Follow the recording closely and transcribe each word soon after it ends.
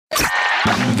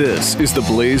This is the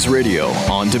Blaze Radio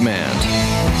on demand.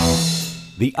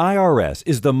 The IRS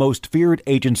is the most feared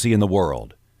agency in the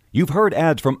world. You've heard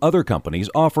ads from other companies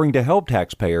offering to help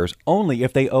taxpayers only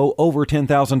if they owe over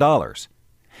 $10,000.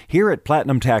 Here at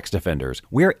Platinum Tax Defenders,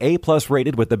 we're A-plus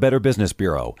rated with the Better Business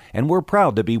Bureau, and we're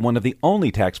proud to be one of the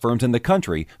only tax firms in the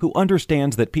country who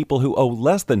understands that people who owe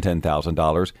less than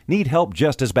 $10,000 need help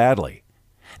just as badly.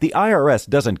 The IRS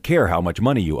doesn't care how much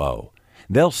money you owe.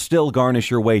 They'll still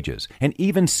garnish your wages and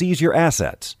even seize your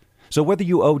assets. So whether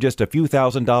you owe just a few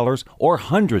 $1,000s or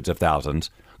hundreds of thousands,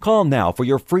 call now for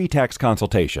your free tax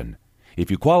consultation.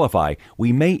 If you qualify,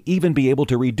 we may even be able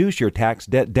to reduce your tax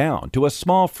debt down to a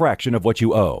small fraction of what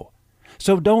you owe.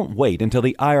 So don't wait until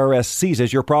the IRS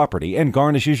seizes your property and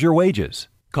garnishes your wages.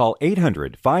 Call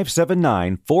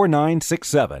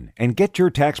 800-579-4967 and get your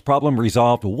tax problem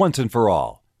resolved once and for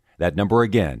all. That number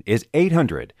again is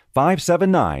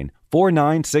 800-579-4967.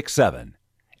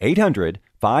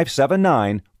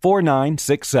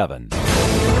 800-579-4967.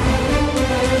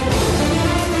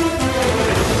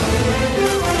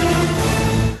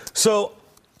 So,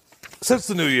 since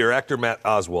the new year, actor Matt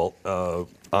Oswalt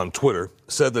on Twitter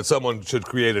said that someone should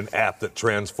create an app that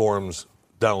transforms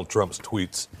Donald Trump's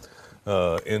tweets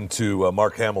into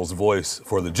Mark Hamill's voice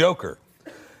for the Joker.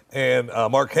 And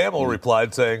Mark Hamill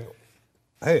replied saying,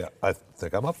 "Hey, I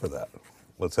think I'm up for that.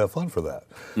 Let's have fun for that."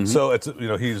 Mm-hmm. So it's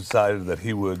he decided that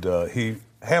he would.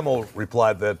 Hamill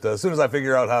replied that as soon as I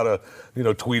figure out how to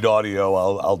tweet audio,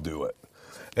 I'll do it.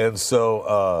 And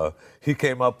so he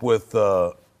came up with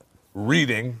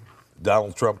reading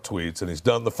Donald Trump tweets, and he's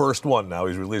done the first one now.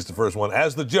 He's released the first one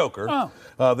as the Joker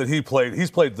that he played. He's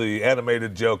played the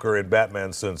animated Joker in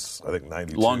Batman since I think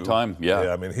 '92. Long time, yeah.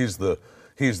 Yeah, I mean he's the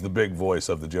big voice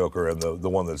of the Joker and the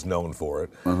one that's known for it.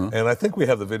 Mm-hmm. And I think we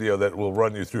have the video that will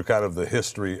run you through kind of the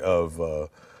history of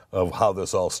how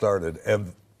this all started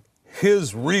and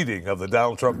his reading of the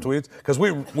Donald Trump tweets, because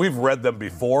we've read them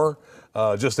before,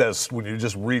 just as when you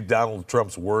just read Donald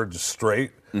Trump's words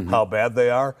straight, how bad they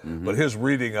are. Mm-hmm. But his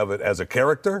reading of it as a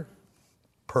character,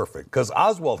 perfect. Because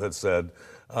Oswald had said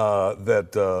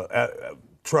that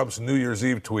Trump's New Year's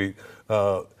Eve tweet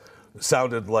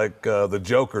sounded like the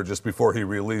Joker just before he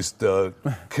released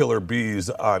Killer Bees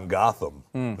on Gotham.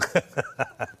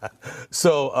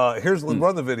 So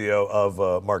run the video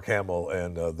of Mark Hamill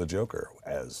and the Joker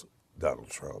as Donald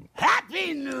Trump.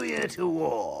 Happy New Year to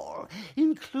all,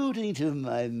 including to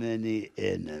my many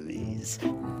enemies.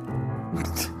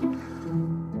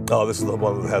 Oh, this is the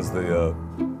one that has the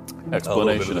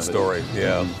explanation of the story.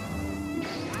 Yeah.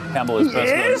 Hamill is best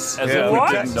known as if we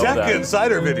didn't know Tech that.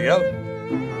 Insider video.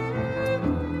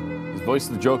 He's voiced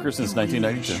the Joker since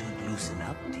 1992. You should loosen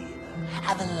up, dear.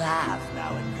 Have a laugh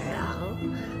now and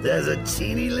then. There's a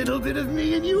teeny little bit of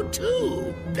me in you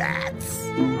too, Bats.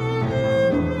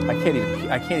 I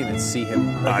can't even see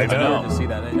him. I It's know. hard to see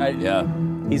that. Yeah.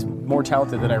 He's more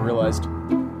talented than I realized.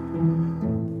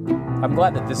 I'm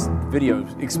glad that this video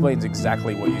explains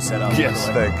exactly what you set up. Yes,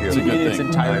 thank you. It's a good In its thing.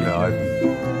 entirety. I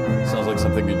know. Sounds like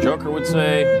something the Joker would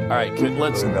say. All right,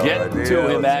 let's No get idea. to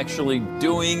him actually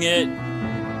doing it.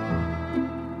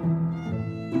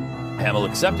 Hamill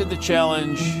accepted the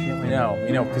challenge. I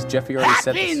know, because Jeffy already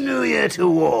said Happy this. New Year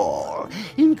to all,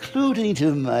 including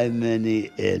to my many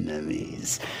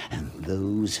enemies, and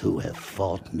those who have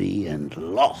fought me and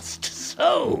lost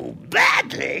so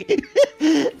badly,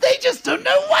 they just don't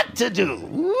know what to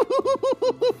do.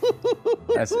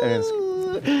 It's a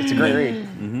great read.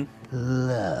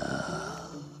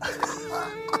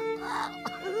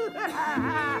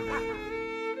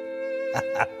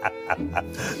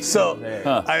 So,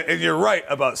 and you're right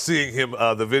about seeing him,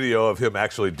 the video of him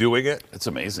actually doing it. It's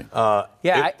amazing.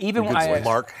 Even when It's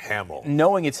Mark Hamill.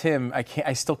 knowing it's him,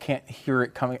 I still can't hear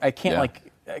it coming. I can't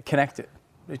connect it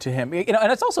to him. And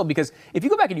it's also because if you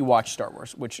go back and you watch Star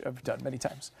Wars, which I've done many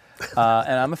times,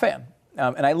 and I'm a fan,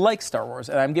 and I like Star Wars,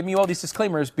 and I'm giving you all these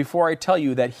disclaimers before I tell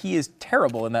you that he is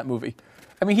terrible in that movie.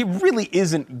 I mean, he really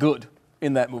isn't good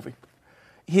in that movie.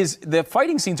 The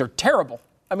fighting scenes are terrible.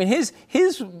 I mean, his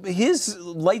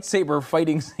lightsaber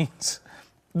fighting scenes,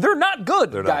 they're not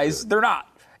good, guys. They're not.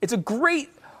 It's a great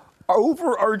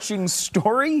overarching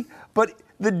story, but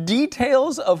the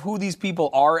details of who these people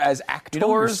are as actors.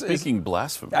 You're speaking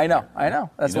blasphemy. I know.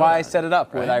 That's why I set it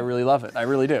up. Right? I really love it. I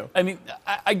really do. I mean,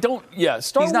 I don't. Yeah,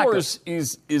 Star Wars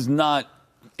is not.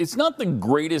 It's not the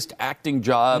greatest acting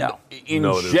job in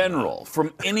general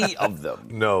from any of them.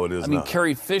 No, it is not. I mean,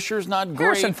 Carrie Fisher's not great.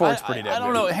 Harrison Ford's pretty damn I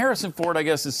don't know. Harrison Ford, I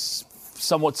guess, is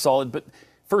somewhat solid, but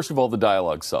first of all, the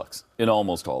dialogue sucks in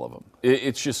almost all of them.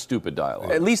 It's just stupid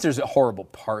dialogue. At least there's horrible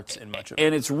parts in much of it.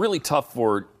 And it's really tough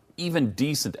for even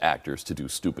decent actors to do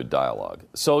stupid dialogue.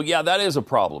 So, yeah, that is a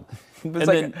problem.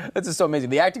 That's just so amazing.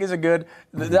 The acting isn't good,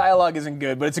 the dialogue isn't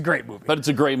good, but it's a great movie. But it's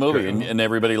a great movie, and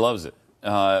everybody loves it.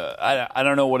 I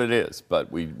don't know what it is,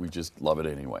 but we just love it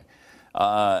anyway.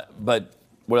 But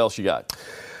what else you got?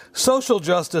 Social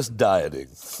justice dieting.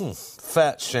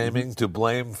 Fat shaming to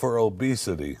blame for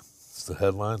obesity. It's the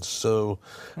headline. So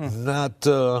not,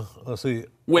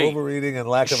 overeating and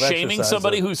lack of exercise. Shaming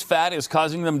somebody who's fat is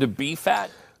causing them to be fat?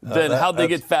 Then how'd they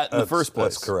get fat in the first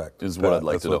place? That's correct. Is what I'd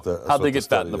like to know. How'd they get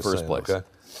fat in the first place? Okay?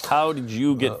 How did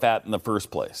you get fat in the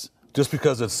first place? Just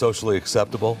because it's socially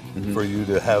acceptable for you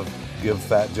to give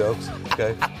fat jokes,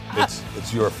 okay?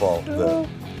 It's your fault.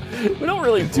 We don't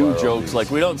really do jokes. Like,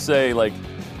 we don't say, like,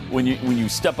 when you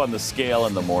step on the scale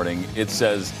in the morning, it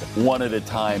says 1 at a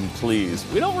time, please.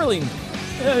 We don't really do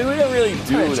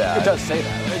that. It does say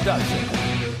that. It does say that.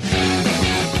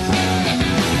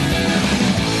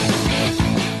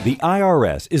 The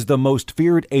IRS is the most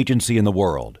feared agency in the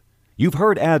world. You've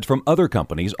heard ads from other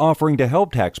companies offering to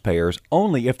help taxpayers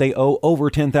only if they owe over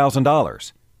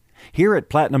 $10,000. Here at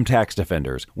Platinum Tax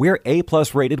Defenders, we're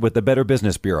A-plus rated with the Better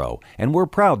Business Bureau, and we're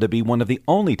proud to be one of the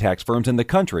only tax firms in the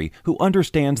country who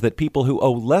understands that people who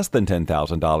owe less than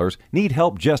 $10,000 need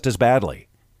help just as badly.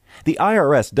 The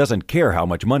IRS doesn't care how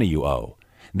much money you owe.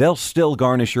 They'll still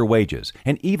garnish your wages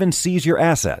and even seize your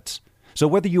assets. So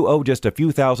whether you owe just a few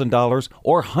 $1,000s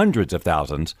or hundreds of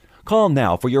thousands, call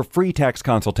now for your free tax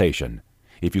consultation.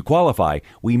 If you qualify,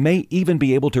 we may even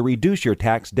be able to reduce your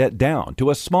tax debt down to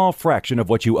a small fraction of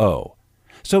what you owe.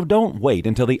 So don't wait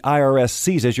until the IRS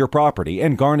seizes your property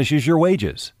and garnishes your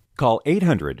wages. Call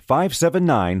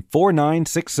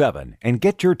 800-579-4967 and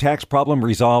get your tax problem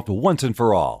resolved once and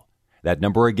for all. That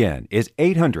number again is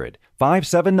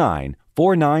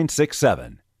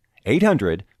 800-579-4967.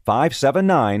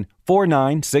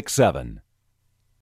 800-579-4967.